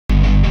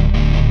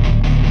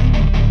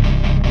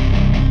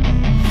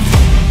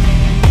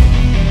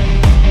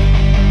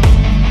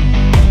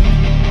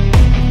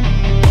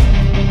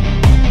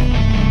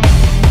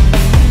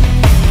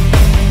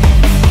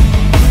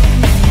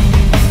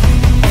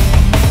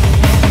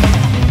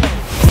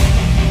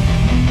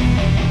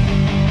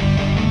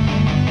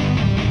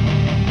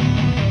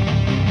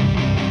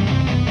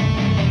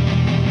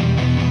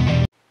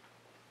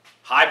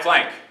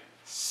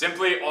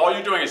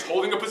you're doing is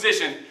holding a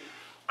position,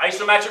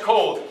 isometric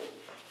hold,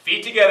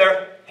 feet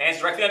together, hands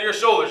directly under your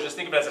shoulders. Just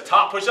think of it as a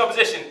top push-up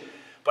position.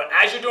 But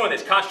as you're doing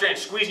this, concentrate on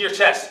squeezing your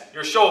chest,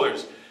 your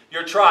shoulders,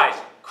 your thighs,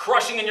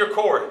 crushing in your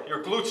core.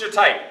 Your glutes are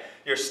tight.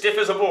 You're stiff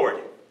as a board.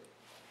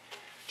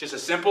 Just a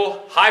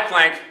simple high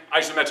plank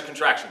isometric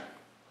contraction.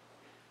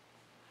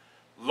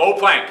 Low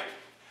plank.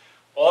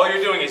 All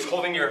you're doing is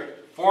holding your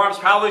forearms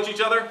parallel to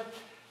each other,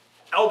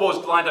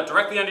 elbows lined up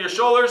directly under your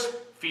shoulders,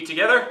 feet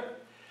together,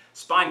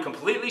 spine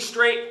completely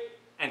straight,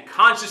 and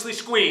consciously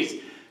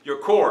squeeze your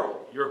core,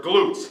 your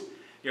glutes,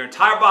 your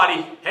entire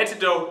body, head to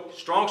toe,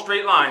 strong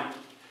straight line.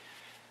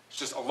 It's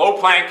just a low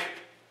plank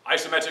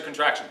isometric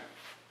contraction.